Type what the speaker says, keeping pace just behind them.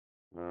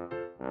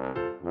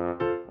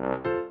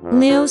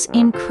Liu's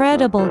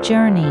incredible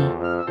journey.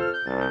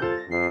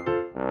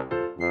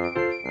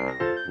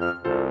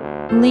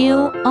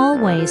 Liu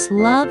always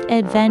loved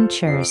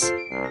adventures.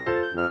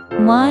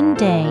 One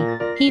day,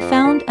 he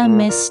found a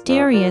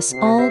mysterious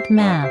old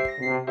map.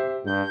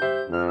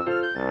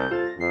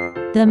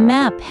 The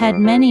map had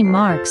many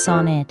marks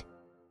on it.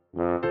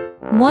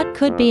 What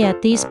could be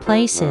at these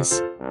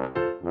places?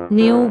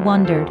 Liu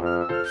wondered,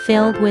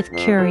 filled with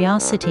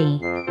curiosity.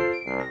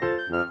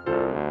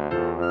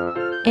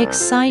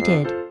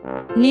 Excited,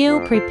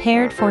 Liu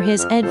prepared for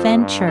his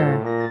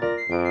adventure.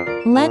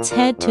 Let's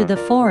head to the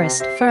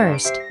forest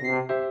first,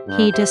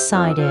 he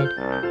decided.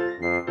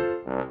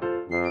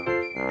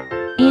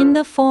 In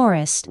the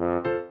forest,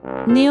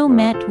 Liu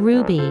met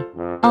Ruby,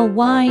 a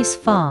wise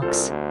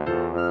fox.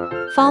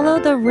 Follow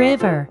the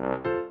river,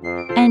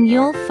 and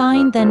you'll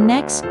find the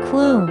next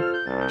clue,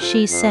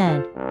 she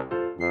said.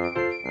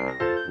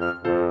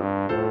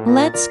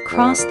 Let's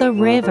cross the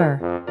river.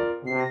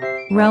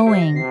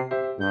 Rowing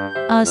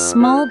a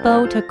small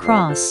boat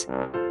across,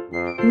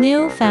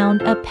 Liu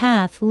found a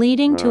path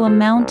leading to a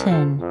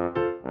mountain.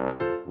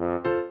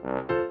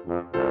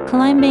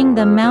 Climbing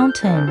the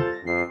mountain,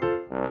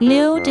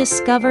 Liu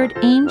discovered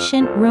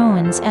ancient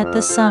ruins at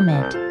the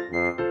summit.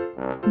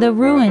 The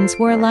ruins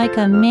were like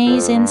a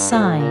maze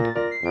inside.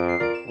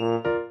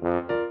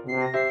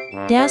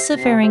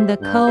 Deciphering the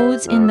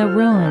codes in the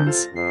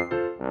ruins,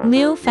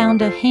 Liu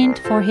found a hint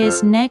for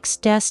his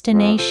next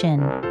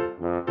destination: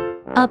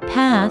 a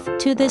path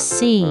to the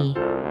sea.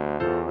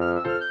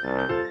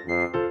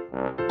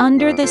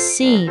 Under the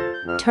sea,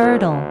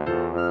 Turtle,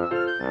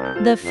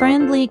 the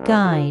friendly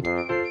guide,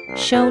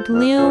 showed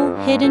Liu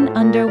hidden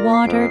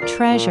underwater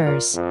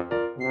treasures.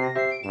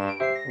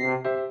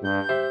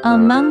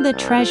 Among the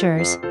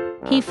treasures,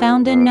 he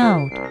found a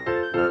note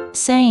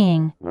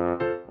saying,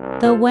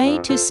 "The way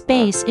to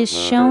space is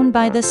shown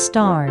by the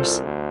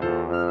stars."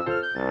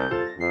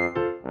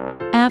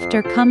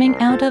 After coming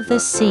out of the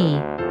sea,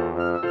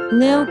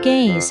 Liu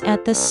gazed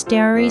at the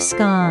starry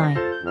sky,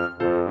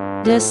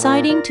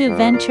 deciding to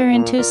venture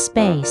into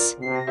space.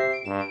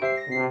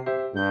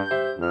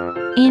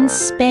 In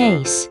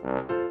space,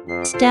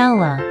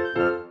 Stella,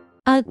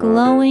 a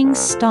glowing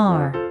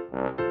star,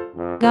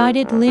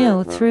 guided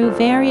Liu through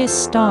various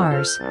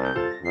stars,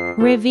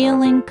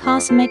 revealing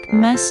cosmic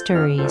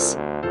mysteries.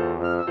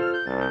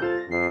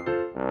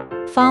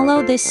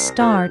 Follow this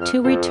star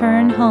to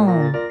return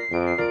home,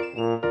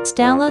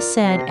 Stella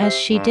said as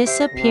she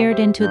disappeared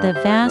into the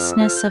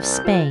vastness of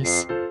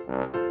space.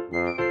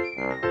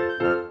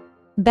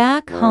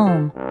 Back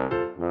home,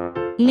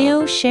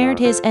 Liu shared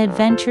his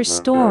adventure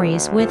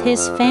stories with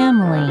his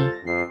family.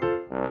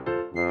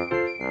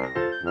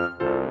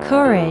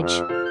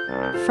 Courage,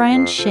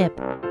 friendship,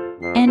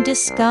 and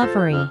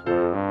discovery.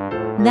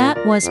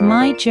 That was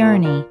my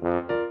journey,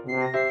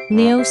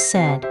 Liu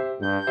said.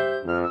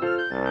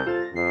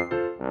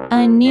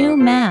 A new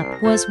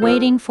map was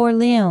waiting for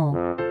Liu.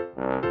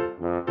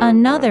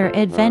 Another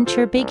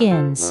adventure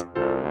begins.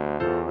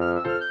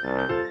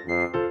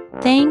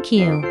 Thank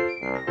you,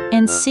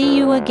 and see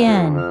you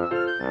again,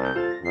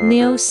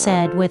 Liu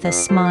said with a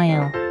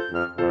smile.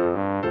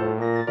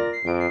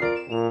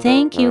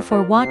 Thank you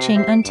for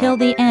watching until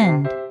the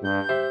end.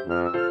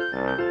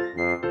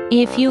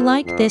 If you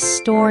like this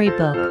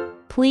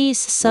storybook, please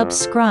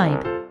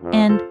subscribe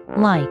and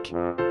like.